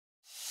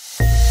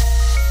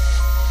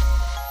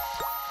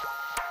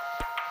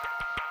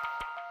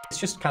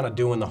just kind of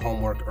doing the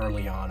homework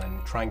early on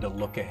and trying to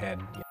look ahead.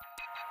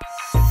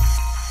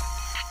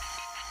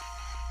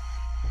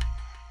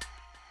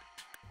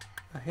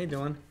 Hey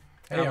Dylan.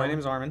 Hey, my name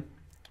is Armin.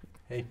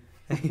 Hey.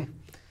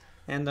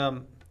 And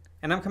I'm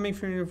coming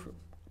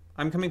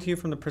to you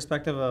from the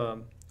perspective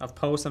of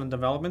post and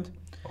development.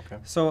 Okay.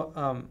 So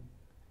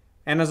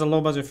and as a low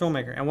budget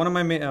filmmaker, and one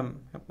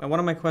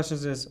of my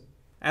questions is,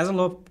 as a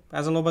low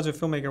budget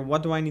filmmaker,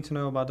 what do I need to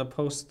know about the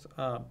post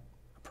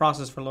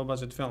process for low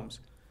budget films?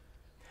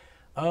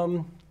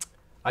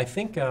 I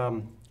think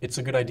it's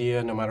a good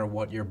idea, no matter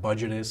what your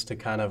budget is, to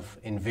kind of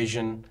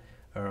envision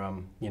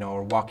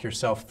or walk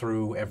yourself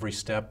through every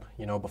step,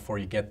 before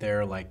you get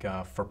there. Like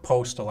for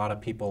post, a lot of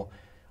people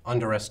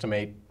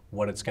underestimate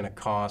what it's going to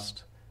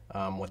cost,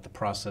 what the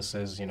process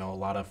is. A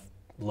lot of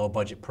low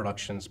budget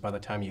productions, by the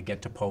time you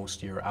get to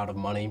post, you're out of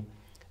money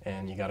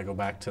and you got to go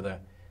back to the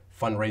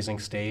fundraising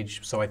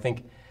stage. So I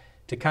think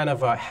to kind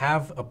of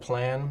have a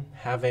plan,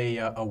 have a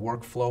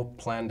workflow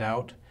planned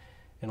out,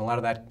 and a lot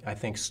of that I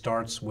think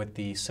starts with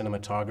the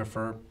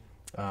cinematographer.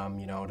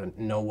 To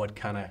know what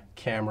kind of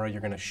camera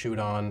you're going to shoot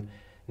on,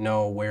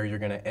 know where you're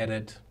going to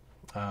edit,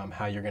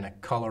 how you're going to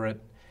color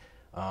it,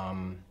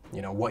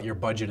 what your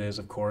budget is,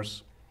 of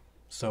course.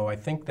 So I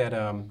think that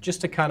just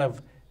to kind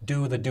of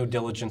do the due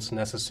diligence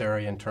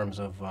necessary in terms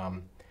of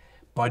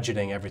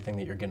budgeting everything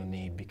that you're going to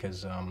need,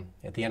 because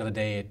at the end of the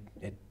day,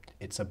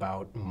 it's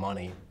about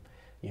money.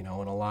 And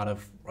a lot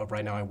of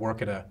right now I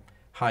work at a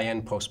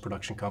high-end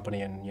post-production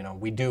company, and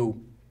we do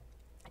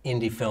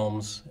indie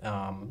films,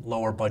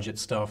 lower budget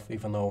stuff,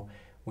 even though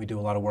we do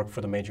a lot of work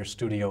for the major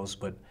studios.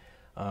 But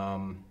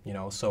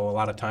so a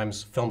lot of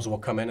times films will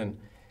come in and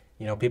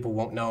people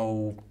won't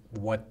know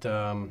what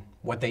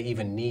they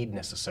even need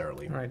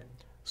necessarily. Right.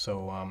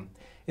 So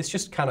it's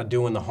just kind of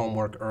doing the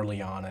homework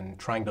early on and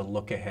trying to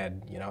look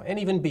ahead, and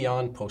even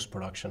beyond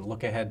post-production,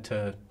 look ahead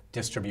to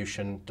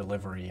distribution,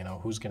 delivery.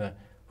 Who's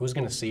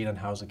gonna see it and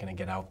how's it gonna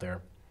get out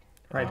there.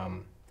 Right.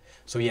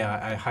 So yeah,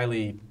 I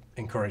highly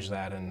encourage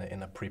that in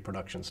the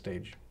pre-production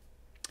stage.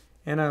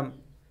 And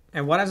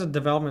what, as a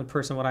development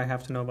person, would I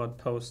have to know about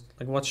post?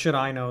 Like, what should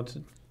I know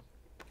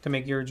to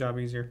make your job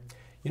easier?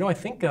 I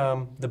think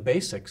the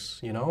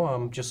basics.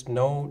 Just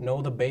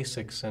know the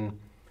basics. And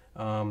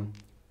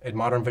at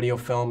Modern Video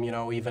Film,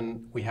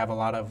 even we have a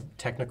lot of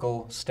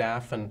technical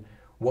staff, and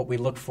what we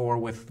look for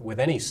with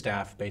any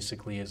staff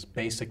basically is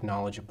basic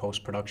knowledge of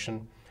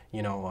post-production.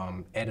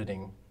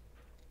 Editing,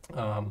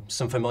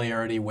 some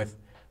familiarity with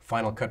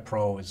Final Cut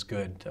Pro is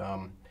good.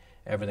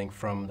 Everything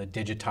from the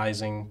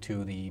digitizing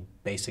to the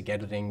basic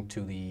editing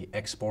to the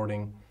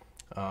exporting.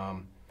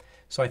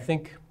 So I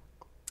think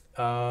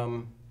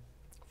from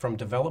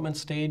development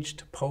stage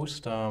to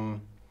post,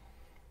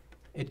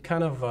 it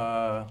kind of,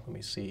 let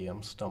me see,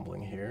 I'm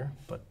stumbling here,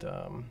 but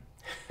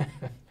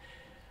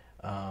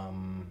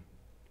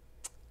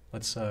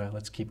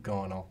let's keep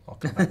going. I'll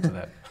come back to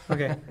that.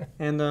 Okay,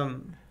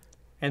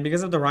 and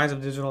because of the rise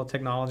of digital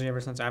technology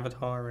ever since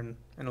Avatar and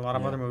a lot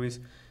of other movies,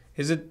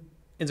 is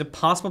it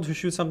possible to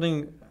shoot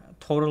something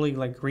totally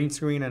like green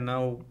screen and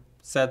no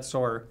sets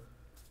or?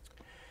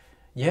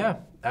 Yeah,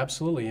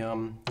 absolutely.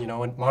 And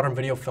Modern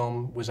Video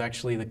Film was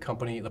actually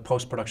the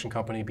post-production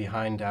company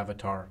behind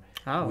Avatar.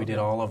 Oh, we did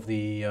all of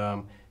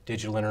the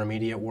digital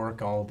intermediate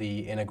work, all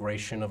the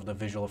integration of the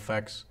visual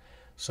effects.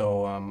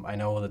 So I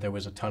know that there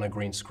was a ton of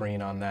green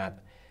screen on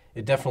that.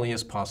 It definitely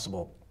is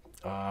possible.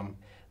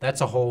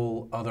 That's a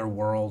whole other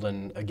world,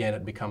 and again,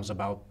 it becomes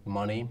about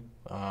money.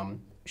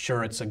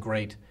 Sure, it's a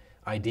great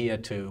idea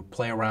to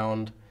play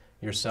around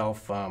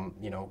yourself,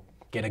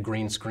 get a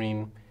green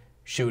screen,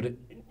 shoot it,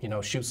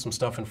 shoot some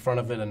stuff in front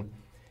of it,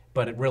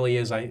 but it really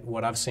is,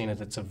 what I've seen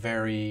is it's a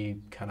very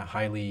kind of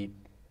highly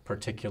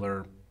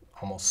particular,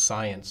 almost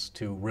science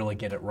to really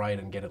get it right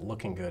and get it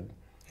looking good.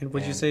 And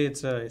would you say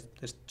it's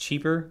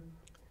cheaper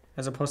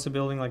as opposed to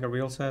building like a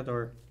real set,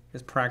 or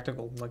is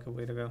practical like a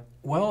way to go?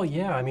 Well,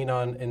 yeah, I mean,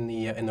 in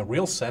the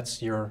real sets,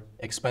 your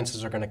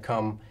expenses are going to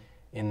come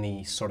in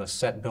the sort of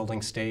set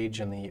building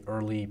stage and the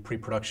early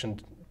pre-production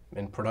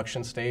and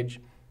production stage,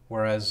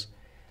 whereas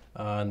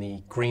in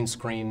the green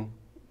screen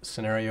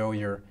scenario,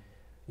 your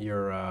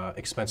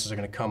expenses are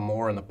going to come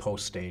more in the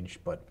post stage.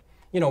 But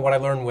what I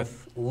learned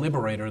with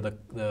Liberator,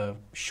 the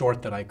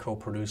short that I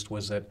co-produced,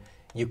 was that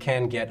you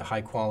can get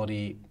high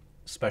quality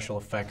special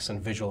effects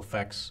and visual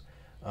effects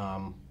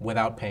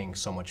without paying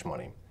so much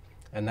money.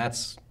 And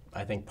that's,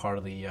 I think, part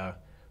of the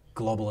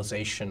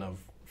globalization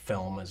of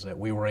film, is that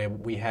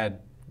we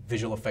had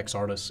visual effects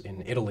artists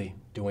in Italy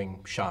doing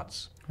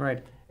shots.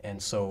 Right.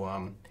 And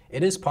so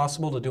it is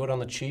possible to do it on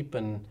the cheap,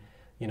 and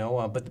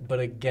but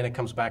again, it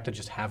comes back to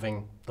just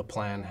having the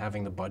plan,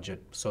 having the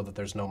budget, so that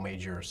there's no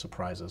major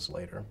surprises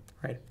later.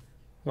 Right.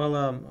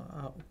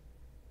 Well,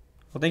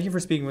 thank you for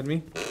speaking with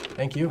me.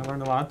 Thank you. I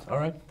learned a lot. All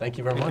right. Thank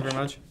you very much. Thank you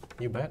very much.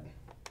 You bet.